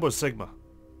Gab or Sigma?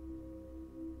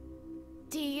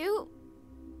 Do you...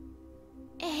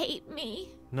 hate me?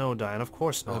 No, Diane, of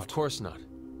course not. Of course not.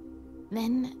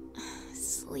 Then,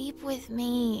 Sleep with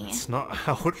me. It's not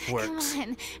how it works. Come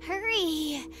on,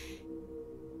 hurry.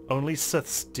 Only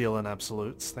Siths deal in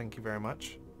absolutes. Thank you very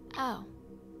much. Oh,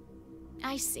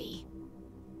 I see.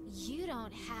 You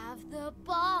don't have the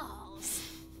balls,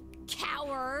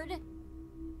 coward.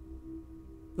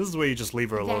 This is where you just leave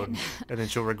her alone, and then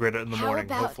she'll regret it in the morning,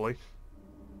 hopefully.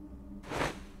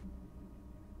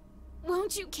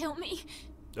 Won't you kill me?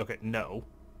 Okay, no.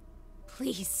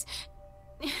 Please.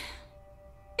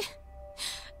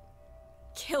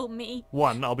 Kill me.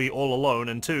 1, I'll be all alone,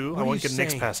 and 2, I won't get an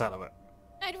X-Pass out of it.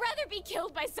 I'd rather be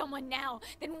killed by someone now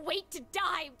than wait to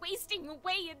die, wasting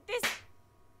away in this...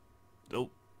 Oh.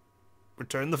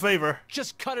 Return the favor.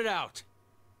 Just cut it out.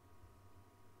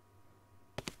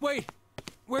 Wait!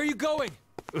 Where are you going?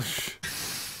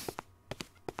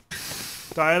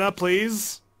 Diana,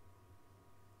 please.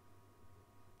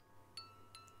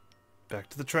 Back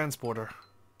to the transporter.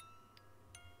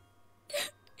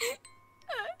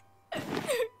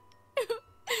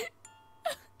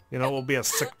 You know, it will be a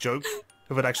sick joke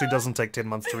if it actually doesn't take 10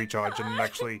 months to recharge and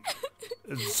actually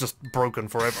it's just broken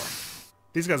forever.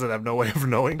 These guys would have no way of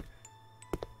knowing.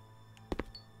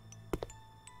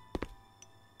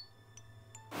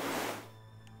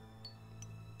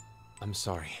 I'm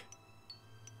sorry.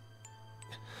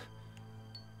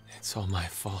 It's all my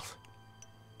fault.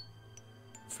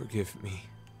 Forgive me,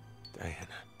 Diana.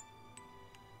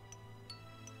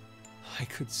 I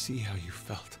could see how you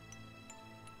felt.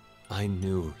 I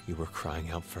knew you were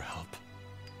crying out for help.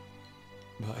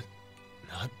 But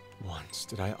not once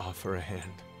did I offer a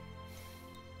hand.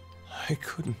 I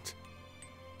couldn't.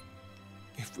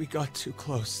 If we got too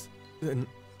close, then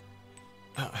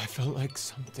I felt like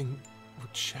something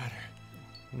would shatter.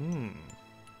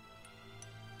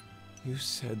 You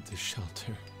said the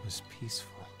shelter was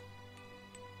peaceful.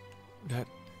 That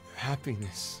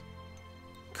happiness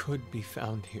could be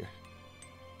found here.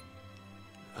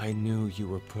 I knew you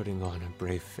were putting on a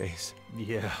brave face.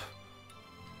 Yeah.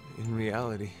 In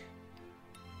reality,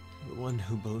 the one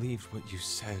who believed what you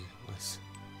said was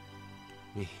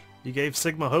me. You gave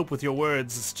Sigma hope with your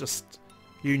words. It's just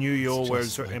you knew your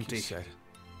words were like empty. You said.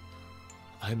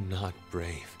 I'm not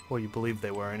brave. Well, you believed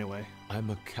they were anyway. I'm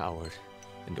a coward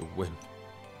and a wimp.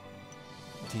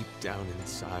 Deep down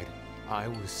inside, I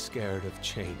was scared of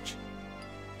change.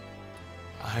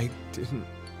 I didn't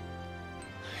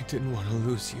want to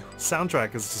lose you.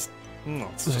 Soundtrack is just,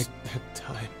 it's like just that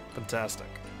time. Fantastic.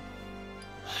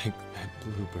 Like that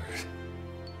bluebird.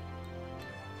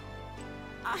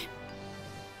 I'm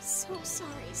so sorry,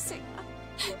 Sigma.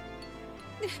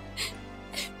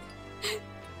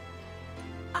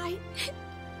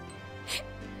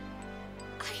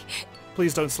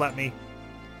 Please don't slap me.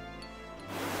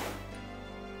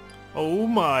 Oh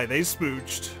my, they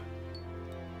smooched.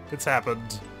 It's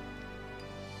happened.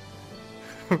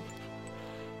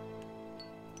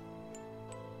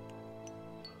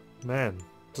 Man,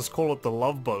 just call it the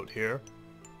love boat here.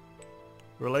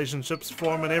 Relationships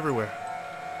forming everywhere.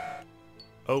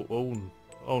 Oh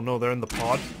no, they're in the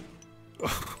pod.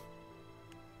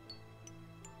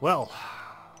 Well,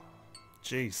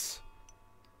 jeez.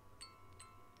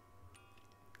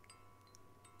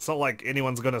 It's not like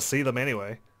anyone's gonna see them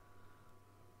anyway.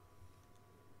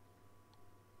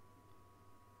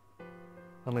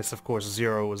 Unless, of course,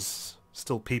 Zero was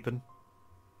still peeping.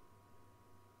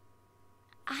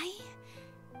 I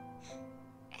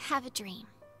have a dream.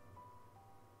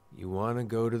 You want to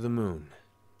go to the moon,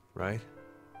 right?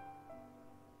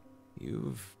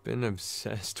 You've been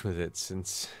obsessed with it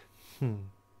since you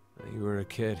were a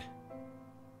kid.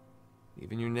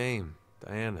 Even your name,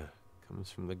 Diana,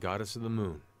 comes from the goddess of the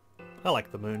moon. I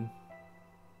like the moon.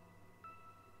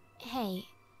 Hey,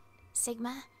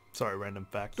 Sigma. Sorry, random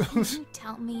fact. Can you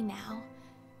tell me now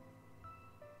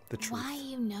the truth. why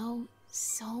you know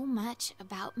so much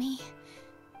about me?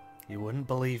 You wouldn't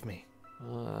believe me.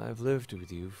 I've lived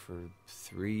with you for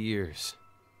 3 years.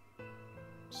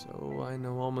 So I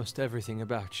know almost everything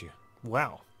about you.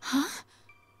 Wow. Huh?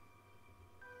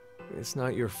 It's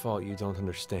not your fault you don't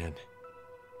understand.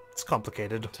 It's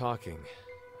complicated. Talking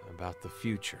about the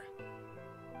future.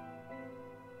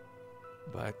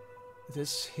 But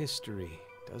this history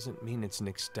doesn't mean it's an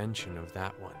extension of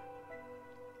that one.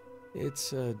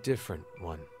 It's a different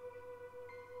one.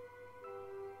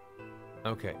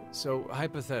 Okay, so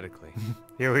hypothetically...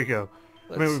 Here we go.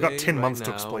 I mean, we've got 10 months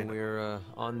to explain it. We're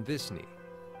on this knee.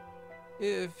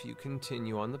 If you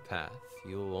continue on the path,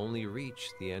 you'll only reach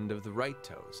the end of the right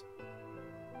toes.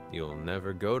 You'll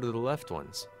never go to the left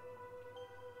ones.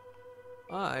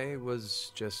 I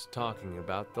was just talking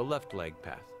about the left leg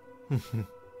path.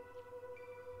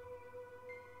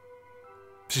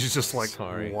 She's just like,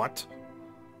 Sorry. what?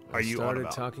 are you on started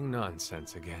about? talking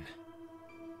nonsense again.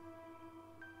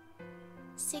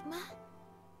 Sigma?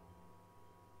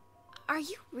 Are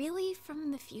you really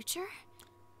from the future?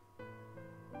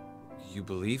 You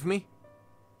believe me?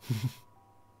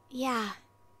 Yeah,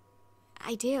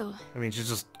 I do. I mean, she's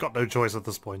just got no choice at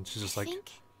this point. She's just I like,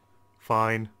 think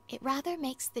fine. it rather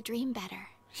makes the dream better.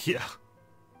 Yeah.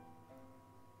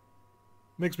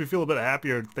 Makes me feel a bit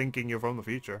happier thinking you're from the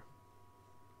future.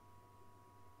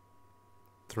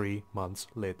 3 months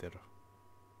later.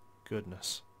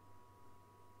 Goodness.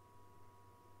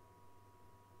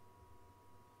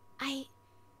 I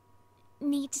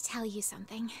need to tell you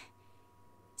something.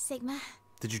 Sigma,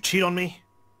 Did you cheat on me?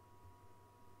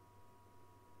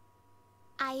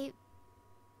 I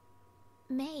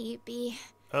may be...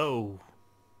 Oh.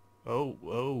 Oh,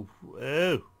 oh,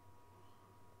 oh.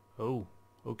 Oh,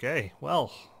 okay.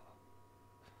 Well,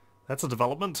 that's a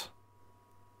development.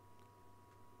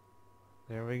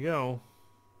 There we go.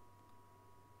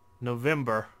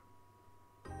 November.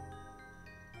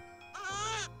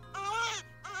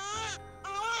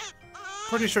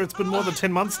 Pretty sure it's been more than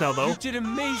 10 months now, though. You did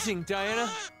amazing, Diana.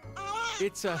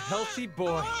 It's a healthy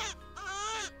boy.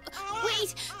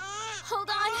 Wait! Hold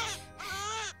on!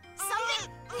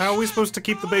 Something... How are we supposed to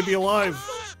keep the baby alive?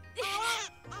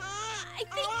 I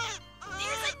think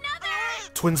there's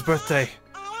another... Twins' birthday.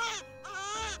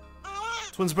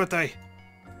 Twins' birthday.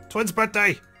 Twins'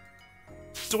 birthday.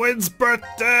 Twins'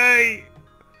 birthday!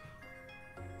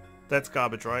 That's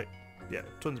garbage, right? Yeah,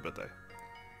 twins' birthday.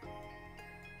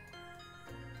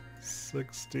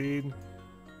 16,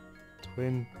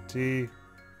 20,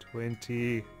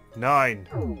 29.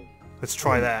 Let's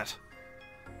try that.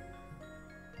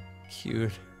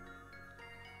 Cute.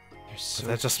 They're so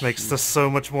That just makes cute. this so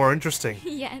much more interesting.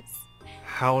 Yes.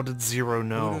 How did Zero Who'd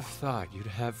know? have thought you'd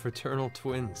have fraternal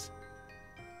twins?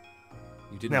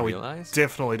 You didn't Now we realize?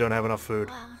 definitely don't have enough food.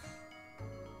 Well,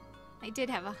 I did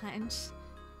have a hunch.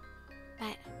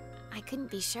 But I couldn't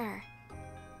be sure.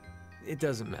 It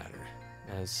doesn't matter,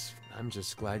 as I'm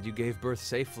just glad you gave birth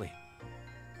safely.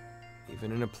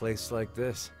 Even in a place like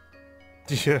this.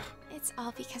 Yeah, It's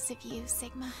all because of you,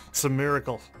 Sigma. it's a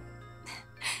miracle.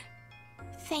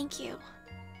 Thank you.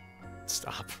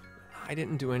 Stop. I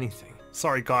didn't do anything.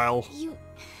 Sorry, Kyle. You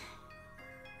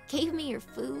gave me your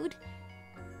food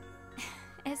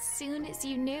as soon as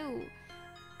you knew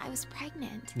I was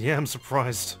pregnant. Yeah, I'm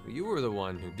surprised You were the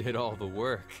one who did all the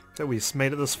work. that we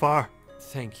made it this far.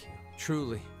 Thank you.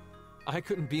 Truly. I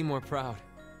couldn't be more proud.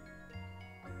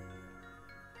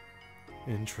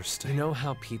 Interesting. You know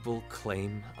how people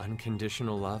claim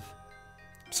unconditional love?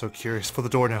 I'm so curious for the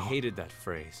door I now. hated that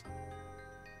phrase.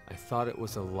 I thought it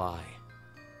was a lie.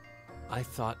 I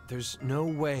thought there's no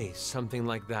way something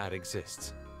like that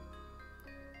exists.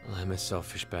 Well, I'm a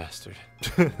selfish bastard.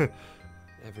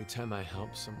 Every time I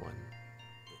help someone,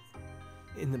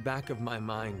 in the back of my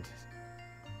mind,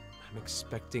 I'm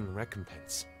expecting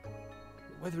recompense.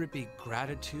 Whether it be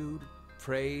gratitude,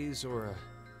 praise, or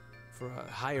for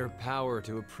a higher power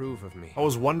to approve of me. I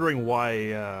was wondering why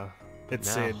it Now,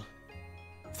 said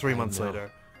 3 I months know.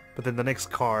 later, but then the next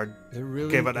card There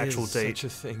really gave an actual is date. such a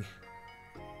thing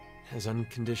as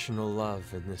unconditional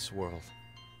love in this world.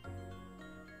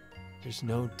 There's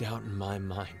no doubt in my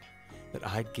mind that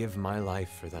I'd give my life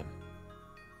for them.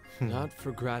 Not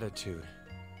for gratitude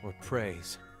or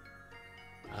praise.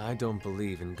 I don't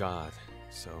believe in God,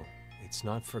 so it's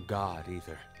not for God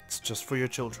either. It's just for your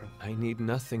children. I need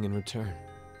nothing in return.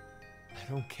 I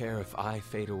don't care if I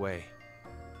fade away.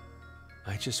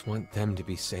 I just want them to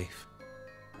be safe.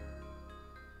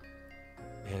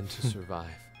 And to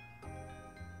survive.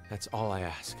 That's all I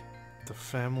ask. The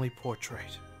family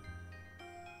portrait.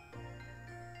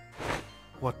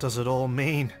 What does it all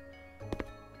mean?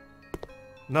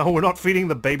 No, we're not feeding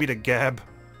the baby to Gab.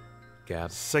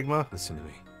 Gab, Sigma, listen to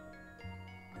me.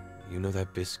 You know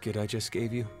that biscuit I just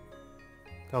gave you?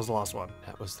 that was the last one.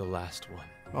 That was the last one.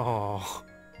 Oh,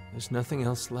 There's nothing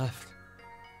else left.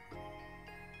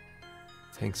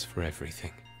 Thanks for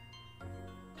everything.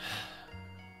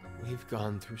 We've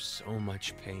gone through so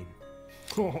much pain.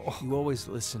 You always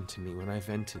listened to me when I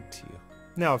vented to you.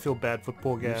 Now I feel bad for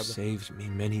poor You Gab. saved me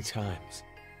many times.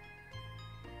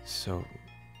 So,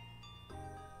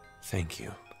 thank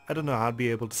you. I don't know how I'd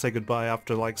be able to say goodbye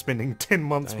after like spending 10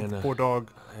 months with the Diana, poor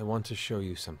dog. I want to show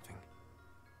you something.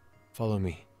 Follow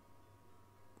me.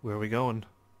 Where are we going?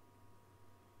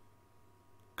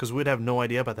 Because we'd have no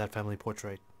idea about that family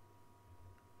portrait.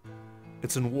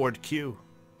 It's in Ward Q.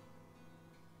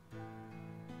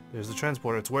 There's the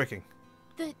transporter, it's working.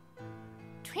 The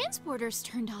transporter's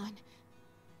turned on.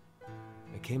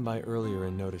 I came by earlier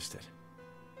and noticed it.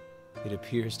 It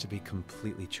appears to be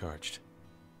completely charged.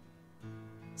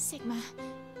 Sigma,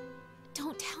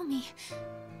 don't tell me.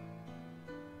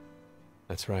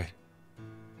 That's right.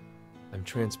 I'm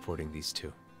transporting these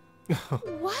two.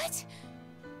 What?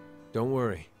 Don't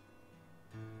worry.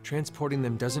 Transporting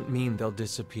them doesn't mean they'll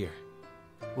disappear.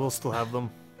 We'll still have them.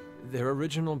 Their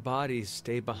original bodies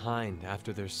stay behind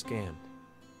after they're scanned.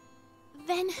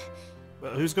 Then...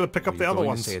 Who's gonna pick up the other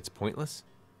ones? Say it's pointless?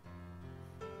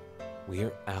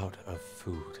 We're out of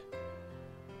food.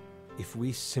 If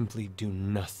we simply do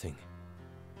nothing...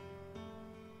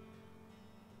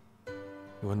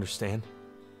 You understand?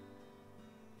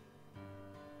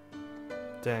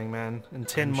 Dang, man. In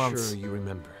 10 I'm months. sure you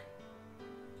remember.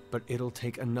 But it'll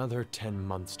take another 10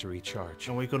 months to recharge.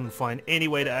 And we couldn't find any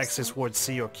way to access Ward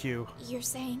C or Q. You're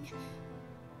saying...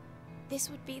 this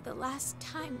would be the last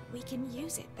time we can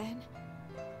use it, then?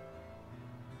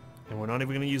 And we're not even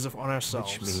going to use it on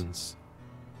ourselves. Which means...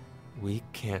 we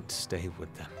can't stay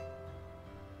with them.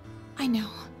 I know.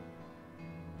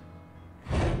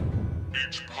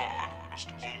 Each pod must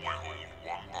only hold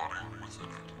one body within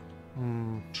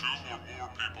it. 2 or more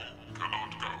people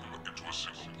cannot go into a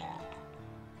single pod.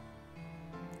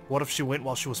 What if she went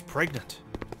while she was pregnant?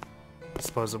 I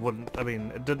suppose it wouldn't. I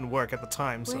mean, it didn't work at the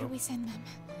time, so... Where do we send them?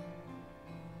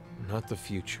 Not the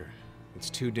future. It's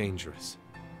too dangerous.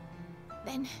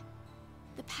 Then...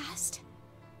 the past?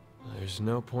 There's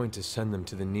no point to send them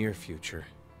to the near future.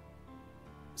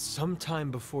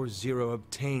 Sometime before Zero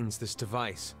obtains this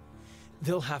device,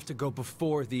 they'll have to go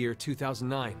before the year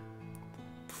 2009.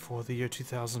 Before the year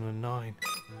 2009.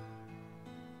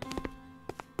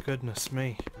 Goodness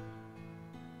me.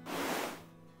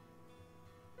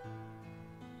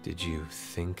 Did you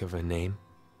think of a name?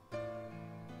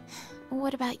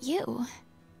 What about you?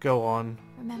 Go on.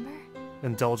 Remember?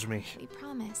 Indulge me. We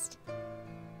promised.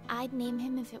 I'd name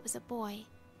him if it was a boy.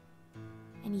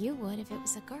 And you would if it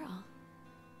was a girl.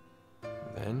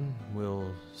 Then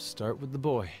we'll start with the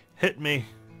boy. Hit me.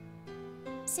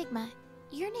 Sigma,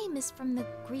 your name is from the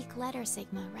Greek letter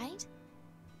Sigma, right?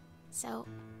 So,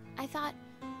 I thought,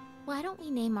 why don't we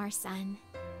name our son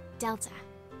Delta?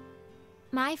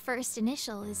 My first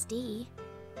initial is D.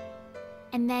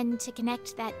 And then to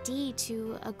connect that D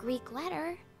to a Greek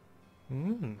letter...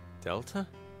 Delta?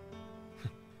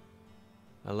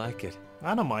 I like it.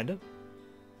 I don't mind it.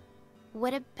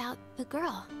 What about the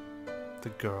girl? The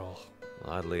girl.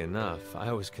 Oddly enough,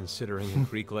 I was considering a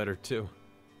Greek letter too.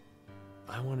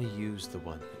 I want to use the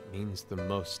one that means the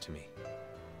most to me.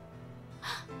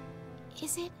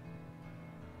 Is it?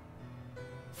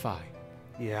 Phi.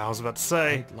 Yeah, I was about to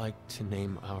say. I'd like to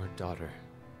name our daughter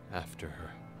after her.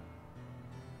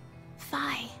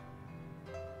 Phi.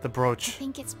 The I brooch.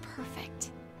 think it's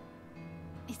perfect.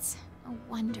 It's a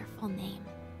wonderful name.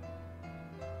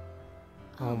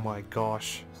 Oh my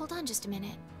gosh. Hold on just a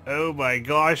minute. Oh my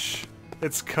gosh.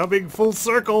 It's coming full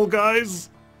circle, guys.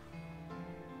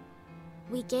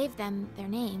 We gave them their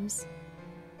names.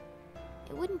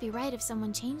 It wouldn't be right if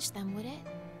someone changed them, would it?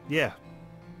 Yeah.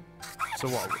 So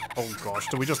what? Oh gosh,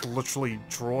 did we just literally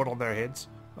draw it on their heads?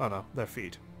 Oh no, their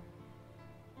feet.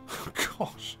 Oh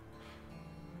gosh.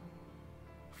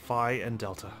 Phi and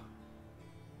Delta.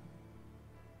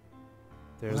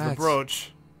 There's the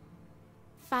brooch.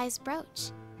 Phi's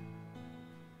brooch.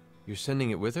 You're sending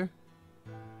it with her?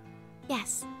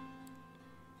 Yes.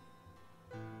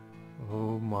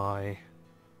 Oh my.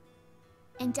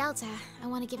 And Delta, I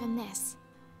want to give him this.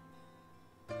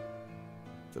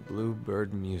 The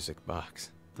Bluebird music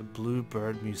box. The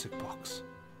Bluebird music box.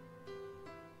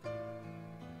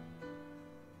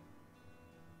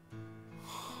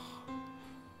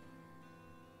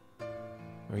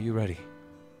 Are you ready?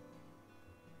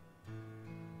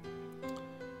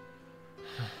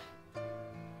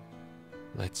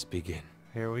 Let's begin.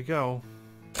 Here we go.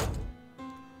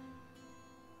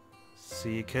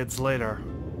 See you kids later.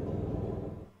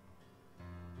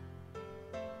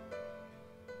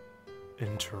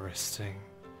 Interesting.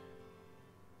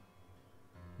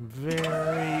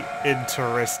 Very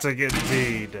interesting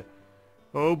indeed.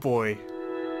 Oh boy.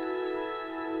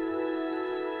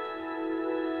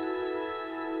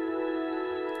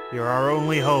 You're our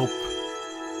only hope.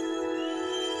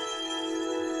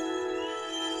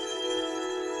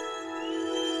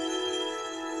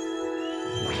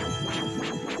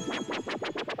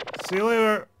 See you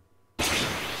later.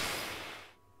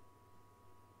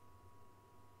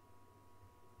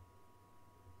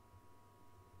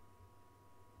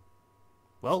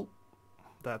 Well,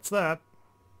 that's that.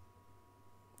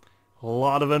 A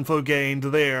lot of info gained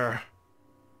there.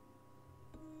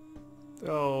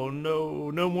 Oh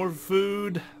no, no more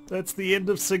food. That's the end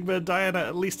of Sigma and Diana,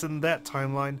 at least in that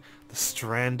timeline. The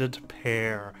stranded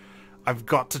pair. I've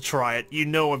got to try it. You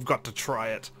know I've got to try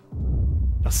it.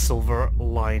 A silver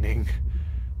lining.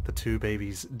 The two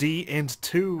babies. D and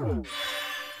 2.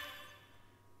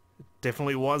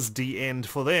 Definitely was D end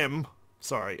for them.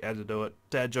 Sorry, had to do it.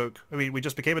 Dad joke. I mean, we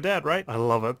just became a dad, right? I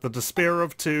love it. The despair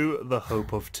of 2, the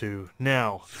hope of 2.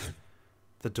 Now,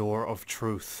 the door of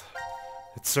truth.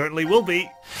 It certainly will be.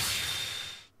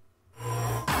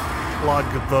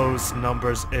 Plug those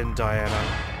numbers in, Diana.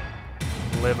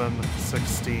 11,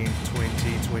 16,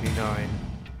 20, 29.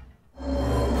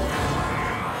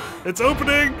 It's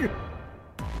opening!